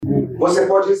Você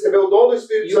pode receber o dom do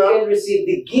Espírito You Santo. can receive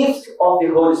the gift of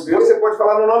the Holy Spirit. Você pode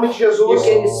falar no nome de You Jesus.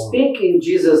 can speak in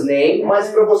Jesus' name. Mas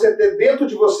para você ter dentro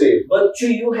de você But to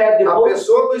you have the a Holy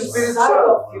pessoa do Spirit Espírito inside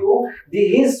Santo, of you,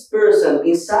 His person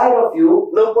inside of you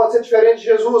não pode ser diferente de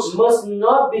Jesus. must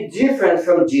not be different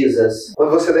from Jesus.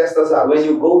 Quando você desce das águas When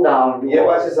you go down e é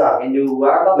batizado, and you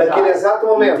are naquele baptized, exato in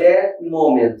momento, that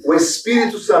moment, o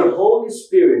Espírito the Santo Holy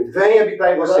Spirit vem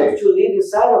habitar em você. comes to live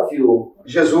inside of you.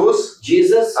 Jesus,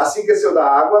 Jesus, assim que desceu da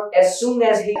água, as soon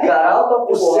as He got out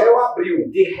of o the water, céu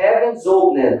abriu the heavens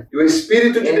opened, e o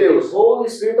Espírito de and the Deus Holy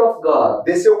Spirit of God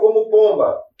desceu como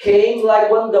pomba came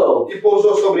like one dove e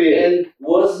pousou sobre ele and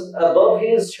was above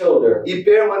His shoulder e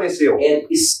permaneceu. and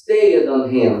stayed on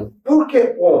Him. Por que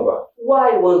pomba?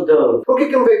 Why one dove? Por que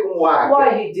não veio como águia? Why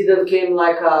He didn't came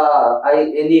like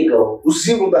an eagle? O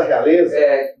símbolo da realeza,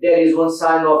 That is one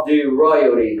sign of the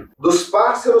royalty. dos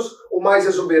pássaros, o mais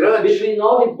exuberante, Between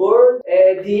all the birds,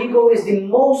 the eagle is the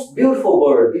most beautiful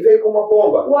bird. e veio como uma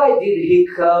pomba. Why did he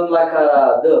come like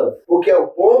a dove? Porque o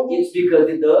pombo It's because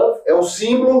the dove é o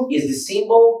símbolo is the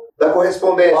symbol da of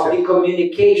correspondência. the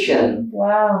communication.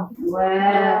 Wow.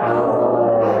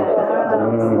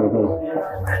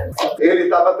 Ele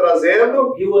estava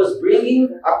trazendo He was bringing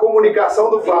a comunicação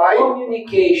do the Pai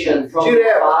communication from the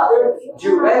Direto. Father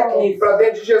directly para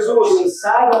dentro de to Jesus.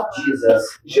 inside of Jesus.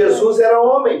 Jesus era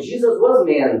homem, Jesus was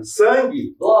man,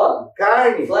 sangue, blood,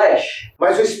 carne, flesh,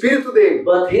 mas o espírito dele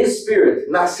but his spirit,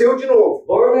 nasceu de novo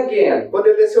born again, quando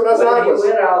ele desceu nas when he águas.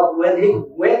 went out, when he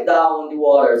went down the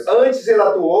waters. Antes ele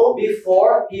atuou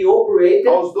Before he operated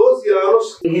aos 12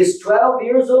 anos in his 12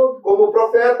 years old como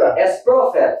profeta as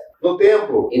prophet no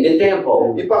templo in the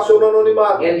temple, e passou no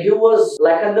anonimato. and he was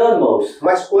like anonymous.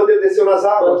 Mas quando ele desceu nas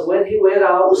águas But when he went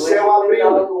out, O when céu he went abriu.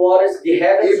 out the waters, the e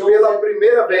heavens pela opened,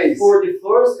 primeira vez for the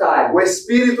first time, o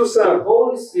Espírito the Santo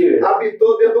Holy Spirit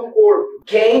habitou dentro de um corpo.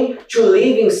 came to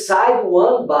live inside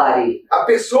one body. A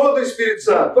pessoa do Espírito The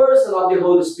Santo, person of the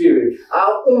Holy Spirit,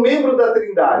 um membro da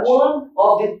Trindade, one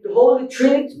of the Holy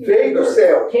Trinity veio do members,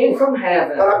 céu came from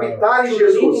heaven para habitar em to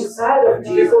live Jesus. inside of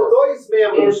Jesus Ficou dois and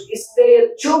membros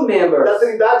stayed two members da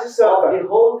Trindade of Santa the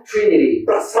whole Trinity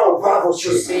para salvar to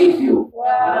você. save you.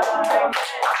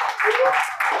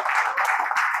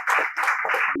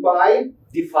 O Pai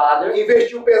The Father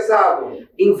investiu pesado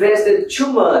invested too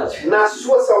much na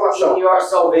sua in salvação. your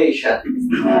salvation.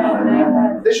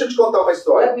 Deixa eu te contar uma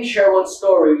história. Let me share one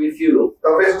story with you.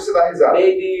 Talvez você dá risada,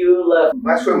 Maybe you love,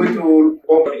 mas foi muito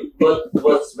bom para mim. but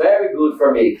was very good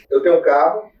for me. Eu tenho um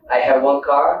carro I have one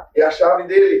car, e a chave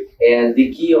dele and the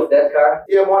key of that car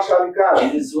e é uma chave cara.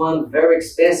 is one very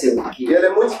expensive E key. ela é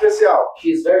muito especial.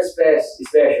 She's very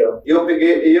special. E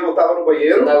eu estava no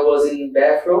banheiro And I was in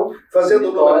bathroom,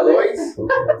 fazendo o número 2,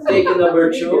 taking number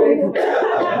 2,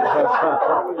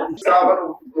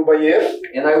 estava no banheiro,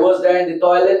 and I was there in the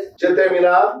toilet, tinha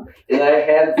terminado. and I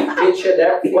had finished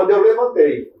everything. Quando eu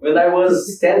levantei When I was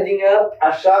standing up,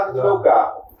 a chave do meu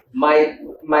carro,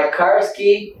 my car's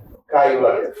key caiu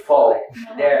lá dentro. fall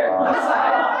there.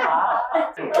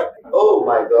 Oh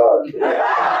my God!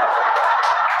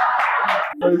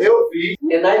 Eu vi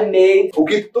And I made o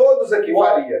que todos aqui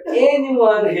what fariam.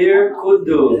 anyone here could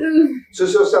do. Se o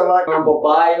seu celular Your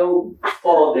mobile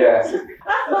fall there.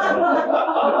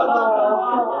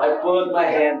 I put my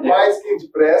hand there. mais que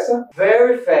depressa,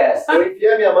 Very fast. eu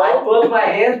enfiei a minha I mão, put my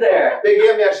hand there. peguei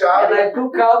a minha And chave I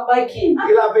took out my key.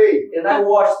 e lavei. And I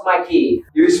washed my key.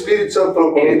 E o Espírito Santo falou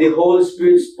And comigo: the Holy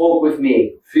Spirit spoke with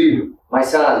me. Filho, My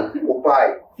son, o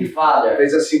Pai the Father,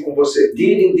 fez assim com você.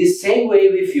 did in the same way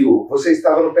with you. Você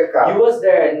estava no He pecado. was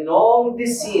there knowing the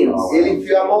sins. Ele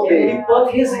enfiou a mão And dele he put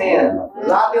his hand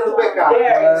lá dentro do pecado.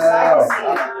 there inside the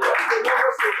sin.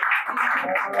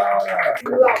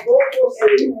 Ele lavou você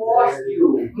He washed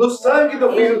you no sangue do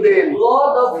filho in the dele.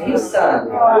 blood of his son.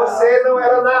 Você não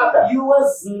era nada, You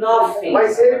was nothing.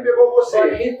 mas ele pegou But você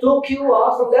he took you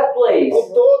out from that place.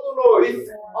 com todo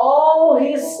nojo. All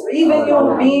his, even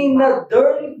you being in a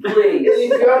dirty Ele place,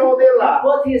 enfiou a mão dele lá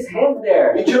put his hand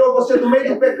there. e tirou você do meio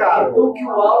do He pecado took you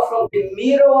out from the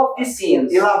middle of the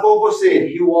sins. e lavou And você.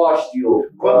 he washed you.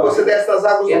 Quando você desce das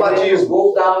águas do And when you batismo,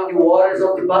 go down in the waters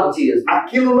of the baptism,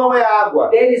 aquilo não é água,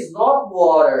 that is not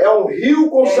water. é um rio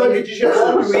com That sangue de is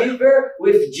one Jesus, river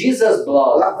with Jesus'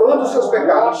 blood, lavando os seus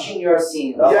pecados. washing your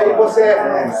sins. E aí você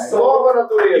é nova You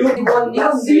natureza, are new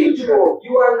nascido de nature. novo,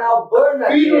 You are now born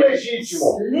filho again.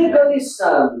 legítimo, Legally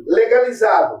son.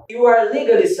 legalizado. You are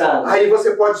legally son. Aí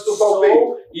você pode estufar o peito.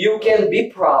 So you can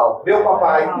be proud. Meu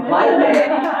papai, My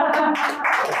daddy.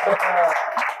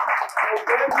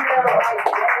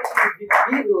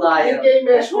 the big lion. Ninguém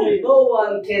mexe comigo. No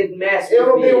one can mess Eu with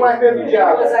não me. tenho mais medo do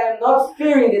diabo. Because I am not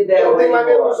fearing the Eu devil não tenho mais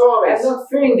medo anymore. dos homens. I'm not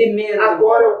fearing the men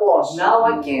Agora anymore. eu posso. Now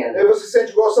I can. Aí você se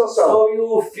sente igual Sansão. So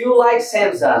you feel like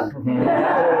Samson.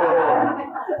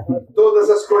 Todas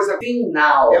as coisas Think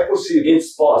now é possível.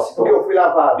 it's possible. Porque eu fui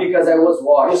lavado Because I was no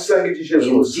washed sangue de in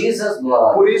Jesus. Jesus'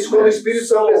 blood. Por isso, quando o Espírito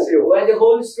Santo So desceu, when the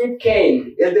Holy Spirit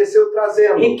came, ele desceu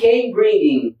trazendo He came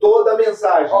bringing toda a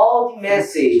mensagem all the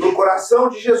message no coração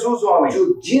de Jesus, homem,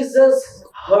 to Jesus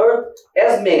heard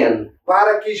as man,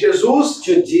 para que Jesus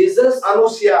to Jesus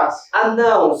anunciasse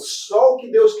announce só o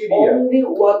que Deus queria. only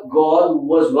what God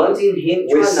was wanting him O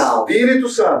to announce. Espírito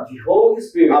Santo The Holy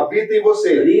Spirit habita em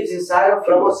você lives inside of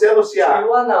para you você anunciar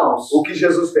to announce o que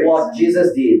Jesus fez. what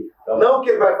Jesus did. Não o que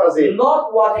ele vai fazer.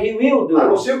 Not what He will do.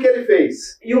 Anuncie o que ele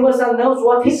fez. You must announce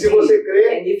what E He se did. você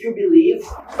crê, And if you believe,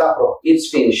 está pronto. it's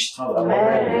finished.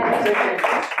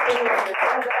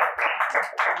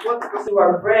 Enquanto você- You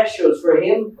are precious for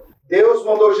Him. Deus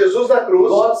mandou Jesus na cruz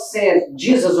God sent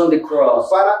Jesus on the cross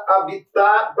para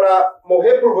habitar, para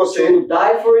morrer por você, to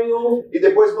die for you. e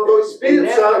depois mandou o And Espírito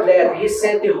after Santo that, He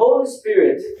sent the Holy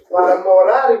Spirit para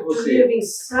morar em to você, live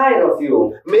inside of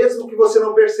you. mesmo que você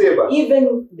não perceba.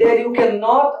 Even that you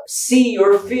cannot see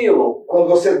or feel, Quando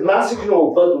você nasce de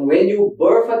novo, but when you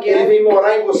birth ele again, vem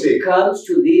morar em você. He comes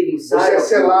to live Você inside é of you.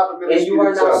 selado pelo And you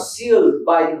are Espírito now Santo. sealed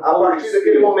by the A Holy partir daquele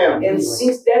Spirit. momento, And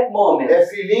since that moment, é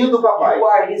filhinho do papai. you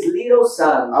are His little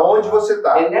son. Aonde você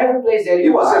está? In every place that E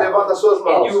you você are, levanta suas and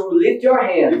mãos. you lift your E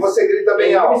hands, você grita and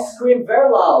bem you alto. scream very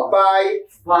loud, Pai,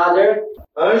 Father,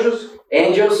 anjos,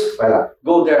 angels, vai lá.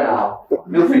 go there now.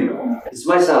 Meu filho. It's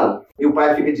my son. E o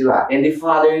pai fica de lá. And the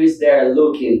Father is there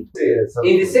looking.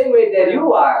 In the same way that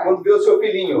you are, Quando vê o seu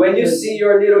filhinho, when you see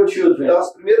your little children dá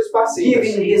os primeiros passinhos,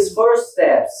 giving his first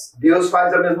steps, Deus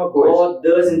faz a mesma coisa. God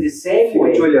does in the same Fica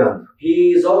way. te olhando.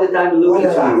 He is all the time looking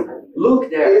Olha lá. to you. Look Ele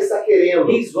there. está querendo.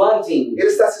 He's wanting. Ele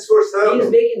está se esforçando. He's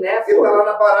making Ele está effort. lá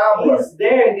na parábola. He's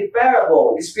there in the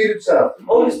parable. Espírito Santo,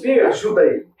 Holy Spirit, ajuda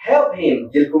ele. help him.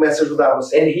 E ele começa a ajudar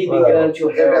você. And he began to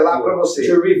Revelar para help você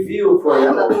you, to reveal for a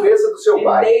you natureza do seu the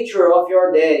pai. nature of your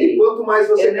E daddy. quanto mais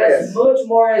você And as cresce, much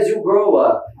more as you grow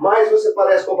up, mais você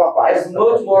parece com o papai. as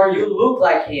much more you look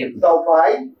like him. Está o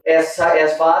pai, As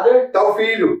father, está o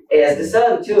filho. as the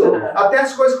son too. Até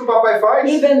as coisas que o papai faz,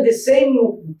 Even the same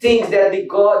things that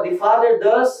the father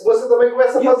does, você também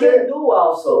começa a you can fazer. do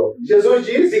also. Jesus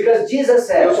diz, Because Jesus eu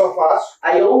said, só faço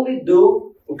I only do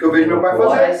o que eu vejo meu pai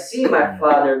what I fazer. see my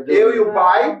father do. Eu e o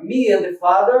pai Me and the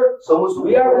father, somos um.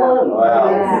 we are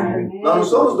one. Nós não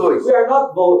somos dois. We are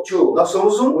not both two. Nós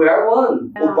somos um. We are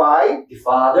one. O pai The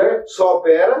father só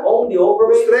opera only os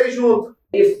operates três juntos.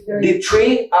 if the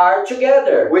three are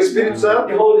together. O Espírito Santo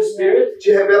The Holy Spirit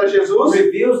te revela Jesus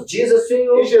reveals Jesus to e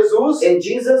you, Jesus and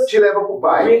Jesus te leva para o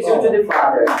pai. brings you to the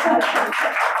Father.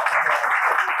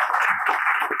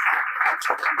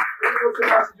 Quando você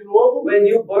nasce de novo, When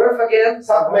you birth again,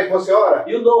 sabe como é que você ora?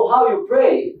 you know how you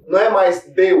pray. Não é mais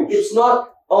Deus, It's not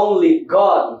only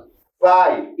God,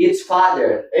 Pai, it's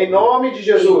Father. em nome de In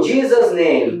Jesus, Jesus'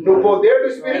 name, no poder do in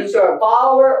Espírito the Santo,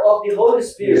 power of the Holy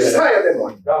Spirit. saia,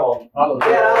 demônio.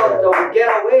 Get out, or get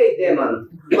away, demon.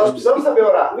 Nós precisamos saber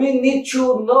orar. We need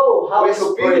to know how O to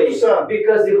Espírito pray Santo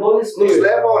because the Holy nos Spirit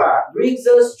leva a orar. brings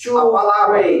us A to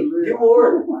palavra. pray the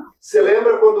Word. Você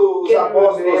lembra quando os Can you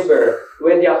apóstolos remember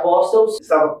when the apostles,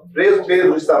 estavam presos,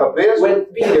 Pedro estava preso? when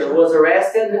Peter was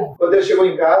arrested, Quando ele chegou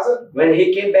em casa, when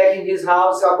he came back in his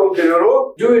house? sabe como que ele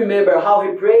orou? Do you remember how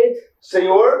he prayed?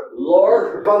 Senhor,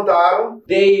 Lord, levantaram,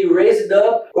 they raised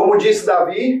up como disse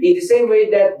Davi, in the same way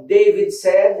that David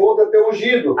said, contra teu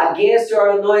ungido, against your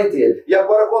anointed, e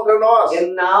agora contra nós,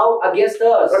 and now against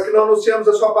us, para que não anunciemos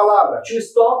a sua palavra. to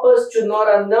stop us to not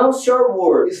announce your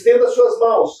word. Estenda suas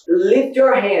mãos Lift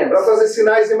your hands para fazer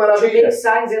sinais e to make maravilhas.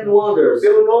 signs and wonders.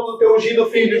 Pelo nome do teu ungido In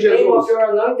filho the name of Jesus. your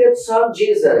anointed son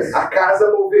Jesus. A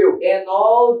casa moveu. And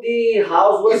all the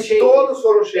house was E shaken. todos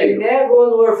foram And cheios.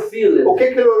 everyone were filled. O que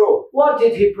ele orou? What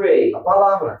did he pray? A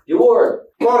palavra. The word.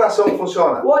 Qual oração que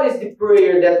funciona? What is the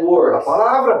prayer that A works?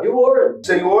 palavra. The word.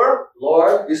 Senhor,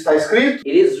 Lord, está escrito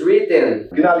it is written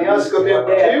que na aliança que eu tenho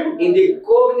that contigo, in the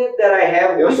covenant that I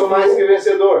have eu with sou mais que you,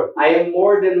 vencedor I am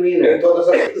more than em winner. todas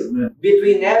as coisas.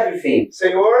 Between everything.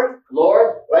 Senhor,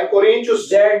 Lord, lá em Coríntios,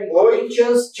 there in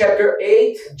Corinthians chapter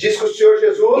 8, diz que o Senhor it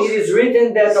Jesus is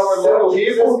written that our Lord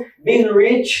Jesus, being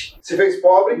rich, se fez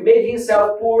pobre made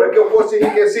himself para poor que eu fosse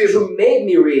enriquecido. to make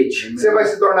me rich. Você vai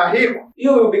se tornar rico,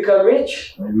 You will become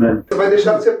rich. você vai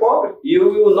deixar de ser pobre, You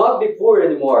will not be poor para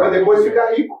anymore. depois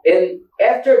ficar rico. And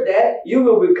After that, you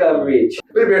will become rich.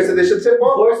 Primeiro você deixa de ser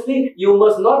pobre. Firstly, you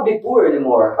must not be poor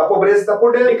anymore. A pobreza está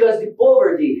por dentro. Because the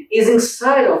poverty is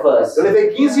inside of us. Eu levei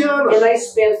 15 anos And I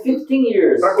spent 15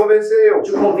 years para convencer eu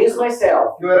to convince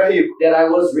myself que eu era rico. that I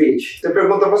was rich. Você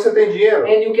pergunta, você tem dinheiro?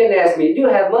 And you can ask me, do you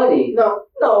have money? Não,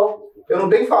 No. eu não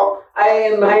tenho falta.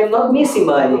 I am not missing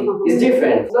money. It's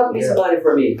different. It's not missing money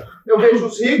for me. Eu vejo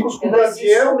os ricos com And I tanto see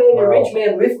so dinheiro, many rich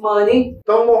men with money,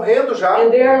 estão morrendo já.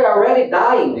 and they are already E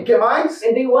dying, que mais?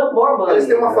 and they want more Eles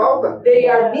têm money. uma falta. They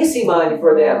are missing money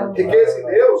for them. Riqueza em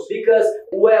Deus Because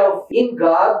wealth in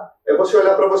God é você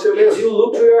olhar para você is mesmo you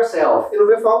look to yourself e não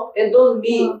ver falta. and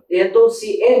don't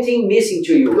see anything missing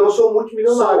to you. Então eu sou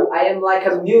multimilionário. So I am like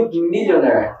a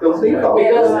millionaire Eu não tenho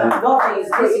because falta. nothing is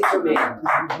missing to me.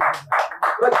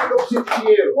 Para que eu preciso de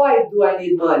dinheiro Why do I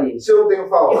need money se eu não tenho if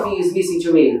falta? it is missing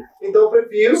to me? Então eu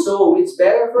prefiro So it's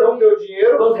better for não me ter o to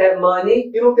dinheiro don't have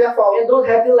money e não ter a falta. and don't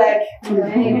have the lack.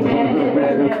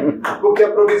 Porque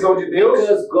a provisão de Deus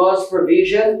Because God's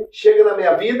provision chega na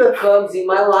minha vida comes in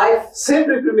my life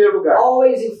sempre em primeiro lugar.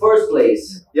 always in first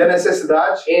place. E a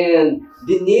necessidade And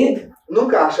the need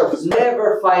nunca acha.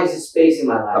 never finds space in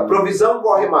my A life. provisão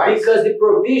corre mais. Because the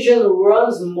provision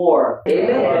runs more.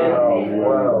 Amen.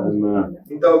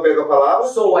 Então eu pego a palavra,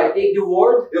 So I take the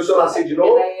word eu sou nascido de and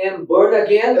novo, I am born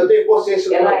again eu tenho consciência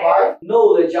do and meu I Pai, have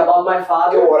knowledge about my eu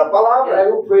Father oro a and I palavra.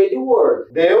 will pray the word.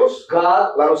 Deus,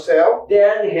 God lá no céu,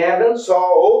 there in heaven só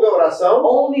ouve a oração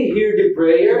only hear the e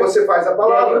prayer você faz a that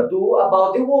palavra. you do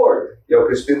about the word. E é o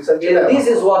que o Espírito Santo te And leva. this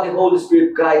is what the Holy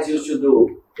Spirit guides you to do.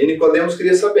 E Nicodemos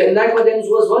queria saber, And Nicodemus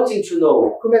was wanting to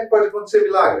know como é que pode acontecer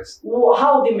milagres?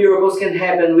 how the miracles can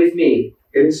happen with me.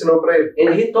 Ele ensinou para ele.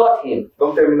 And he taught him.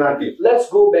 Vamos terminar aqui. Let's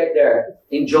go back there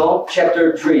in John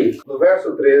chapter 3, No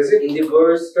verso 13, in the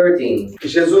verse 13.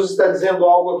 Jesus está dizendo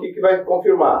algo aqui que vai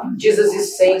confirmar. Jesus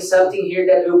is saying something here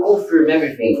that will confirm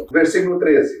everything. Versículo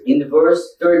 13. In the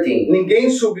verse 13. Ninguém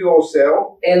subiu ao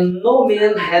céu, And no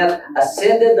man hath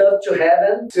ascended up to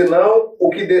heaven, senão o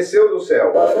que desceu do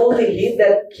céu. but only he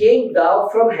that came down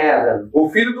from heaven, O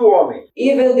Filho do Homem,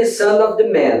 even the Son of the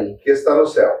Man, que está no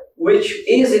céu. which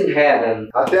is in heaven.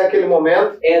 Até aquele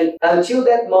momento, And until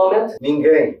that moment,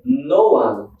 ninguém no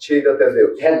one tinha ido até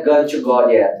Deus. had gone to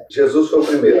God yet. Jesus foi o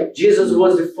primeiro. Jesus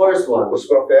was the first one. Os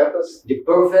profetas The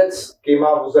prophets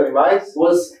queimavam os animais,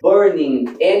 was burning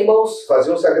animals,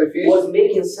 faziam sacrifício was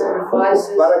making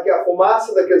sacrifices para que a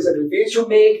fumaça daquele sacrifício to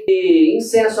make the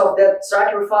incense of that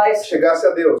sacrifice chegasse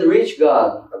a Deus. reach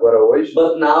God. Agora hoje,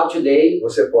 But now today,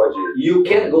 você pode ir. you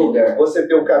can't go there. Você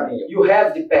tem um caminho You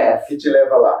have the path que te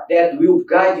leva lá. that will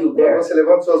guide you Quando there. você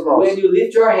levanta suas mãos, When you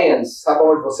lift your hands, sabe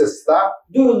onde você está?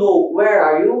 do you know where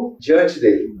are you? Diante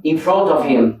dele. In front of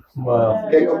Him.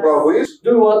 Quer que eu provo isso?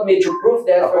 Do you want me to prove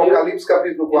that for you? Apocalipse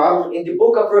capítulo 4, In the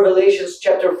book of Revelations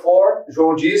chapter 4,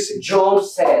 João disse, John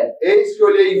said, eis que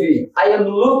olhei e vi I am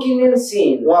looking and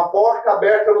seeing uma porta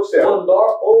aberta no céu. one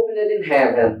door opened in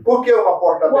heaven. Por que uma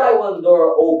porta Why aberta? one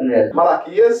door opened?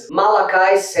 Malaquias,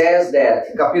 Malachi says that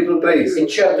capítulo 3. in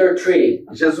chapter 3.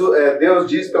 Deus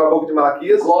diz pela boca de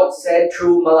Malaquias God said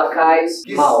through Malachi's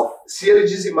que mouth se ele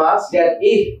dizimasse, that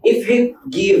if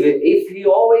he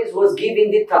always was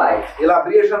giving the tithe, ele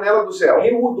abria a janela do céu.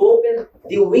 he would open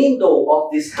the window of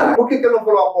this tithe. Por que ele não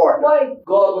falou a porta? Why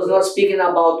God was not speaking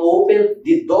about open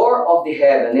the door of the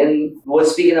heaven and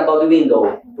was speaking about the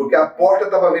window? Porque a porta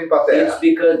estava vindo para a It's terra.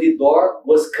 because the door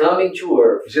was coming to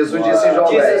earth. Jesus disse em João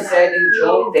Jesus 10, said in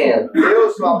John 10, eu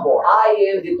sou a porta.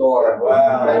 I am the door.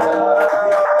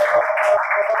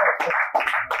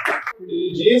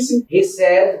 Ele disse He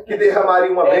said que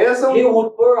derramaria uma that bênção he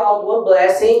would pour out one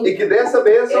blessing, e que dessa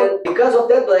bênção and because of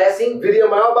that blessing viria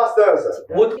maior abastança.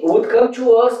 would come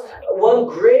to us one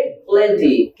great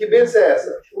plenty. Que bênção é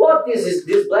essa? What is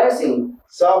this blessing?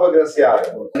 Salva,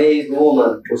 agraciada. Amazed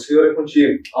woman, O Senhor é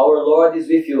contigo. our Lord is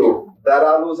with you,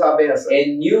 Dará à luz a bênção.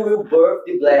 and you will birth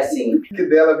the blessing. Que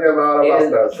dela venha maior And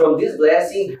abastança. from this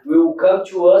blessing will come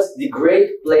to us the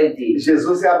great plenty.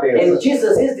 Jesus é a bênção And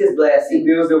Jesus is this que blessing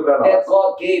Deus deu para that nós.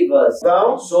 God gave us.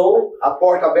 Então, So, a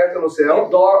porta aberta no the céu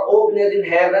door opened in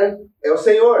heaven é o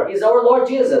Senhor. is our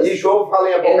Lord E Jesus. João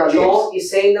fala em And Apocalipse, John is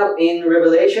saying in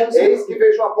Revelations, eis que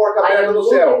vejo uma porta I aberta am no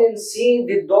céu. looking and seeing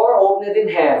the door opened in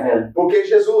heaven. Porque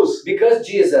Jesus Because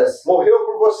Jesus morreu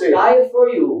por você died for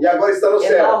you. e agora está no And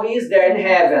céu. now He is there in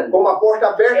heaven. Com uma porta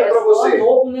aberta As para God você.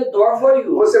 opened the door for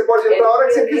you. Você pode And entrar a hora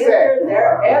que you você can quiser. enter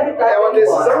there every time É uma you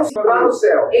decisão want. de entrar no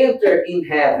céu. Enter in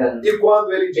heaven. E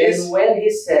quando ele And disse when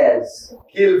He says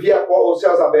que ele via os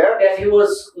céus abertos, that He was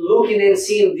looking and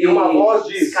seeing E uma voz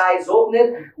the diz, skies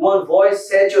opened, one voice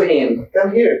said to Him,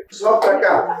 come here, sobe para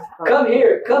cá. come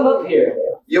here, come up here.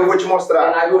 E eu vou te and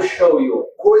mostrar I will show you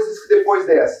coisas que depois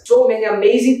dessa so many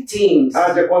amazing things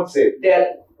há de acontecer.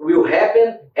 that will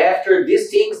happen after these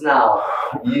things now.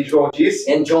 E João disse,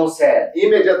 And John said,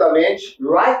 imediatamente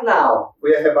right now,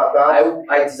 fui arrebatado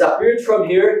I disappeared from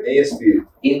here em espírito.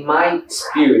 in my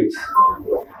spirit.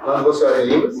 Quando você ora em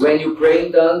línguas, When you pray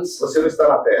in tongues, você não está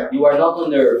na terra. you are not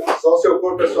on earth. Só o seu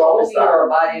corpo pessoal Only está. your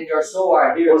body and your soul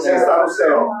are here. Você está no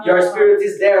céu. Your spirit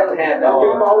is there in heaven.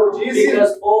 Porque Paulo disse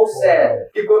Because Paul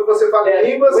said que quando você fala em that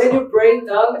línguas, when you pray in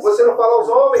tongues, você não fala aos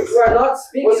homens. you are not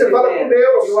speaking Você with fala com men.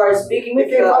 Deus. You are speaking E with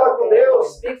quem fala God. com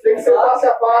Deus Speak tem que with ser face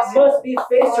a God face. must be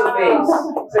face to face.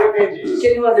 Você entende isso?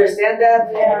 Can you understand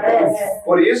that?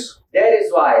 Por isso, That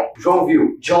is why João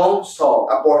viu John saw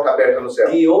a porta aberta no céu.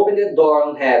 the opened door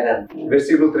on heaven.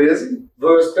 Versículo 13.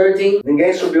 Verse 13,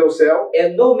 Ninguém subiu ao céu,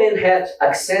 and no man hath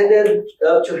ascended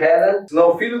up to heaven,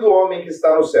 senão o Filho do Homem que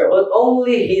está no céu. but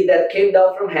only he that came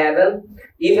down from heaven,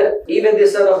 even the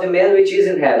Son of the Man which is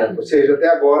in heaven. Ou seja, até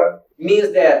agora,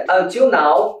 Means that until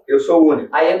now, eu sou o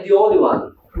único. I am the only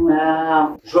one.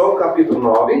 João capítulo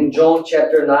 9. In John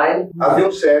chapter 9, Havia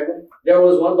um cego there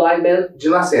was one blind man de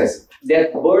nascença.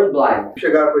 that born blind.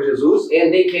 Chegaram para Jesus,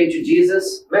 And they came to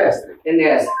Jesus mestre, and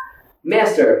asked,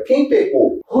 Master, quem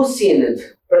pecou who sinned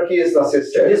para que esse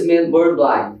nascesse to cego? this man born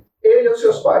blind? Ele ou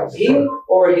seus pais? Him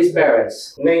or his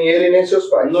parents? Nem ele nem seus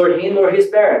pais. Nor him nor his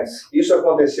parents. Isso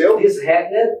aconteceu This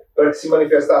happened para que se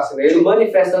manifestasse to nele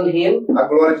manifest on him a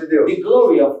glória de Deus. the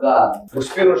glory of God.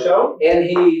 Cuspiu no chão, And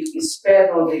he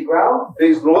spat on the ground.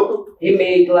 fez lodo, He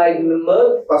made like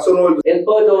mud passou no olho and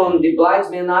put on the blind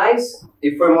man's eyes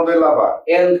e foi mandou ele lavar.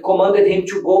 and commanded him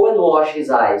to go and wash his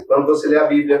eyes. Quando você lê a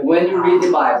Bíblia, When you read the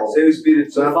Bible, sem o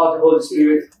Espírito Santo, without the Holy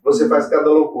Spirit, você faz cada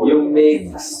loucura. you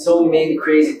make so many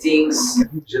crazy things.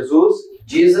 Jesus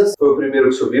Jesus foi o primeiro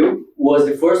que subiu, was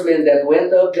the first man that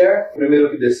went up there, o primeiro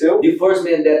que desceu, the first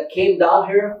man that came down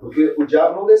here, porque o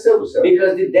diabo não desceu do céu.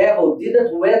 because the devil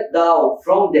didn't went down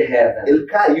from the heaven. Ele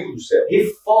caiu do céu. He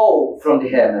fall from the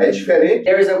É heaven. diferente.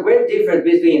 There is a great difference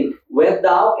between went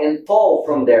down and fall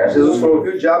from there. Jesus falou que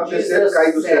o diabo desceu, Jesus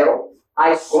cair do said, céu.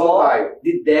 I Como saw raio.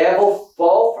 the devil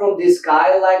fall from the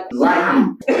sky like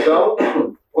lightning. Então,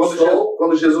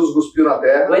 quando Jesus cuspiu na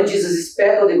terra When Jesus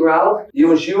spat on the ground e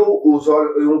ungiu os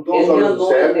olhos, e untou and os he olhos do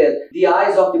cego anointed the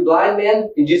eyes of the blind man,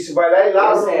 e disse, vai lá e he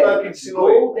lava no said, tanque de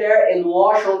Siloé. go there and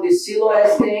wash on the Siloam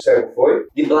thing. O cego foi,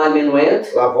 The blind man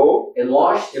went lavou and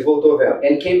washed e voltou vendo.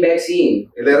 and came back seeing.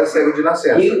 Ele era cego de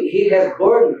nascença. He had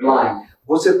born blind.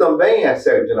 Você também é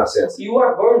cego de nascença. You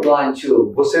are born blind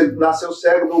too. Você nasceu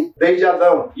cego desde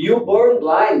Adão. You born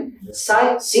blind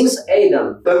since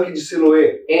Adam. Tanque de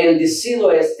Siloé And the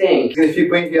Siloam thing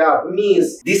significa o enviado.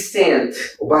 means descent.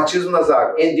 O batismo nas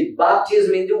águas. And the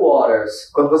baptism in the waters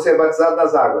Quando você é batizado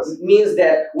nas águas, means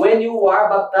that when you are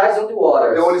baptized on the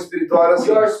waters, teu olho espiritual era assim.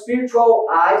 your spiritual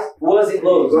eyes was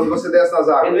closed. Quando você desce nas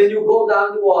And águas. when you go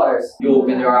down the waters, you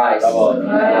open your eyes.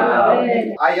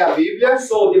 Aí a Bíblia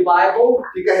So the Bible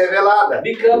fica revelada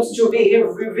becomes to be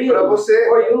para revealed você.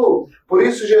 for you. Por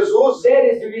isso Jesus That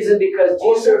is the reason because Jesus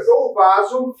consertou o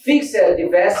vaso fixed the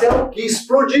vessel que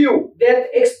explodiu that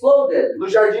exploded no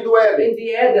jardim do Éden. in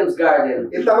the Adam's garden.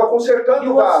 Ele estava He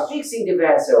consertando o was vaso. fixing the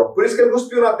vessel. Por isso que ele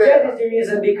cuspiu na That terra. is the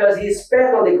reason because he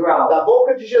spat on the ground. Da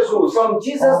boca de Jesus From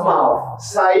Jesus' mouth,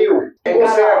 saiu e and got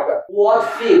conserta out what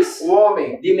fix o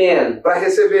homem the man para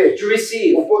receber to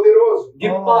receive o poderoso the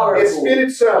powerful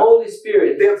Espírito Santo Holy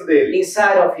Spirit dentro dele.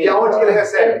 inside of E him. aonde que ele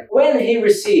recebe? When he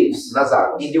receives Nas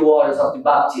águas. in the waters of the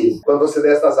baptism, Quando você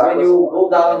desce nas when águas, you go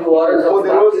down in the waters o of the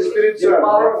poderoso baptism, Espírito the Santo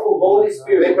powerful Holy vem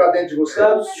Spirit para dentro de você.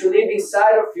 comes to live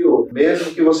inside of you.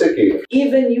 Mesmo que você queira,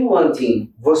 Even you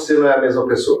wanting, você não é a mesma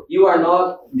pessoa. you are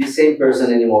not the same person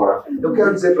anymore. Eu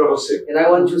quero dizer para você, And I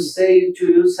want to say to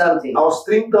you something. aos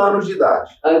 30 anos de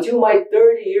idade, Until my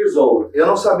 30 years old, eu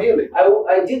não sabia ler,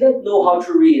 I didn't know how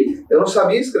to read. eu não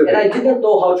sabia And escrever, I didn't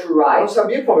know how to eu não write.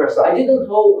 sabia I conversar. didn't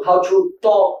know how to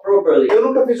talk properly. Eu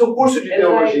nunca fiz um curso de And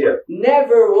teologia. I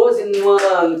never was in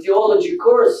one theology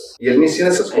course. E ele me ensina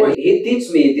essas And coisas. he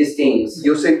teach me these things. E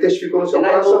eu sei que testificou no seu And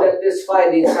I know coração. that this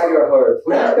fight inside your heart.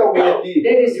 Por isso que alguém aqui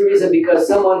That is the reason because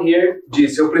someone here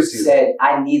disse, eu preciso said,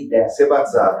 I need that. ser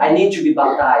batizado. I need to be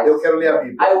baptized. Eu quero ler a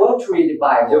Bíblia. I want to read the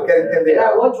Bible. Eu quero entender And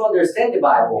I ela. want to understand the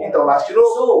Bible. Então nasce de novo.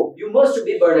 So, you must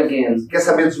be born again. Quer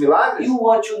saber dos milagres? You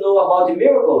want to know about the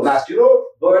miracles. Nasce de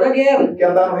novo. Born again. Quer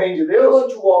andar no reino de You Deus? want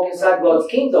to walk inside God's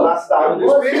kingdom. Nasce da água You do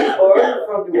must be Espírito. born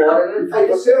from the water and Aí from the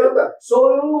você Spirit. anda.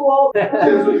 So you walk.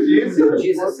 Jesus Jesus disse,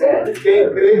 Jesus said, quem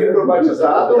crê e for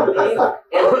batizado believe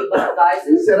and be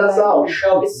baptized será salvo.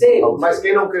 shall be saved. Mas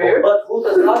quem não crer But who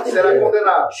does not será believe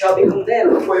condenado. shall be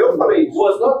condemned. Não foi eu que falei It isso.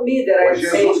 was not me that I Foi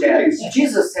said Jesus que that. disse.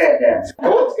 Jesus said that.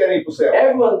 Todos querem ir para o céu.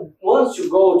 Everyone wants to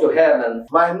go to heaven,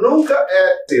 Mas nunca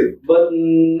é cedo. but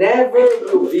never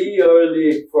will be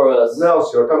early for us. Não,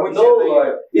 senhor, está muito No, cedo ainda.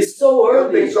 Lord. It's so Eu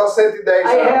tenho early. só 110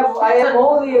 I anos. am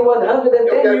only 110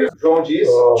 Eu quero... years. João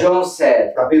disse, John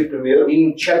said capítulo 1,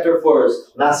 in chapter 4,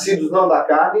 nascidos não da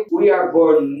carne, we are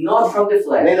born not from the nem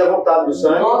flesh, da vontade do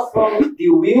sangue, not from the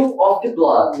will of the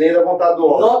blood, nem da vontade do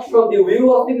homem, not from the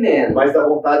will of the man, mas da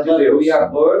vontade de but Deus. we are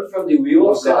born from the will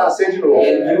of Você God. nascer de novo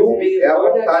And you being é a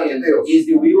born vontade de again Deus. is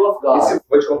the will of E God. se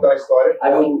vou te contar uma história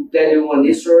I will tell you one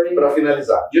story para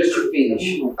finalizar. just to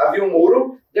finish. Havia um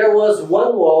muro There was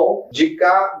one wall, de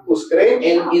cá os crentes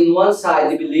and in one side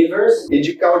the believers, e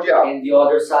de cá o diabo. and the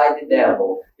other side the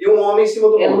devil. E um homem em cima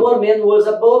do And muro. one man was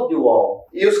above the wall,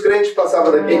 E os crentes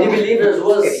passavam daqui. and the believers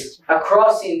was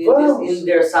crossing in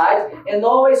their side, and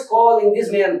always calling this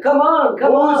man, "Come on,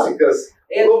 come on!" Músicas,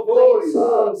 And playing louvores,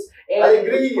 songs and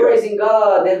alegria. praising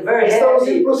God and very Estamos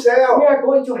happy. indo para o céu. We are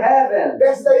going to heaven.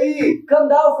 Desce daí. Come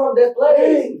down from that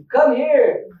place. Come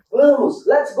here. Vamos.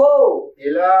 Let's go. E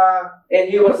lá, And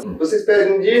he was, vocês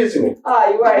pedem um dízimo.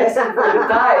 you are asking for the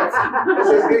tithes.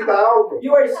 Vocês gritam alto.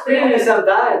 You are screaming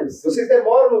sometimes. Vocês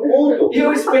demoram no culto.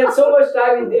 You spend so much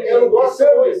time in the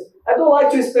service. I don't like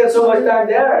to spend so much time Eu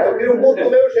there. queria um culto do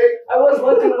meu jeito. I was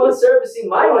wanting one service in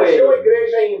my Não way, achei uma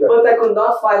igreja ainda but I could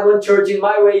not find one church in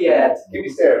my way yet. que me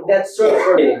serve. That served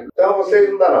for me. Então vocês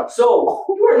não dá nada. So,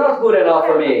 you are not good enough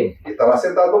for me. E está lá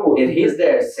sentado no muro. And he's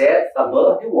there, set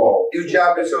above the wall. E o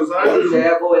diabo e os seus And the anjos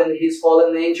devil and his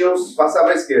fallen angels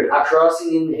passavam à esquerda. are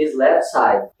crossing in his left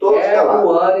side. Todos calados.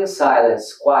 Everyone in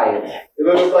silence, quiet. Ele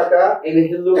olhou para cá And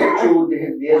he looked to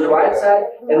his right side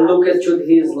and looked to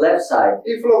his left side.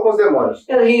 e falou com os demônios.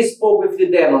 And he spoke with the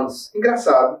demons.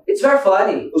 Engraçado. It's very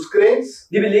funny. Os crentes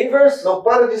The believers não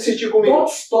param de insistir comigo. don't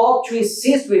stop to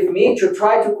insist with me, to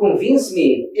try to convince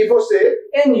me. E você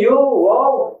And you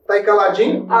all tá aí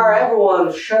caladinho? are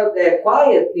everyone shut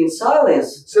quiet in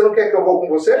silence. Você não quer que eu vou com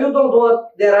você? You don't want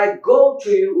that I go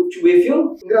with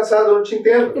you? Engraçado, eu não te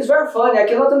entendo. It's very funny. I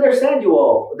cannot understand you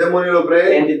all. O demônio olhou para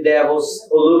ele. And the devils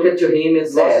looked to him and Nós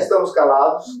said, estamos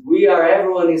calados we are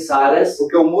everyone in silence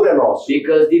porque o muro é nosso.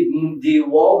 because the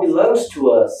wall belongs to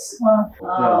us.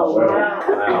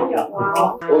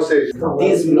 Ou seja,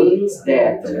 This means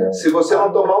that se você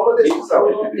não tomar uma if you decisão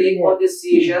don't take one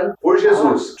decision por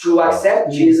Jesus, to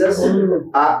accept Jesus,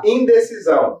 a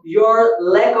indecisão your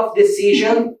lack of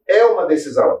decision é uma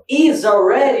decisão. is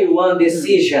already one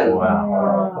decision.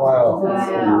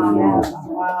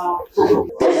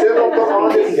 Você não tomar uma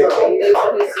decisão. Take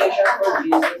one decision for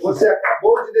Jesus. Você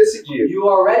acabou de decidir You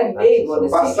already made one decision.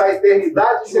 passar a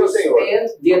eternidade sem To o Senhor. spend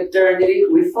the eternity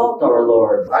without our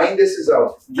Lord. A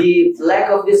indecisão The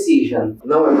lack of decision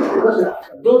não é.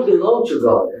 don't belong to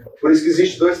God. Por isso que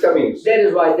existem dois caminhos. That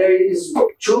is why there is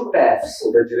two paths.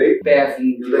 O da direita. Path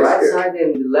in the right side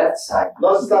and the left side.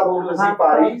 Nós estávamos em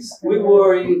Paris, We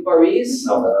were in Paris.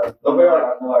 Nova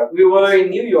York. We were in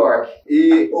New York.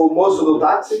 E o moço do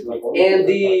táxi And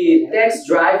the taxi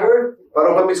driver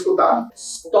parou para me escutar.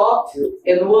 stopped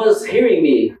and was hearing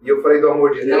me. E eu falei do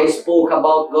amor de And I Deus. spoke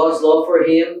about God's love for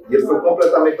him. E ele foi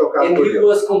completamente tocado And por he Deus.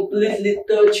 was completely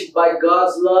touched by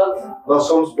God's love. Nós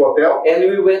fomos pro hotel, And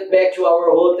we went back to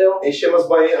our hotel. enchemos a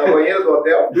banheira do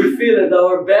hotel We filled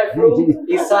our bathroom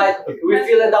inside. We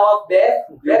filled our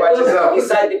bathroom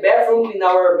inside the bathroom in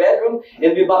our bedroom,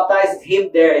 and we baptized him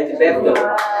there in the bathroom.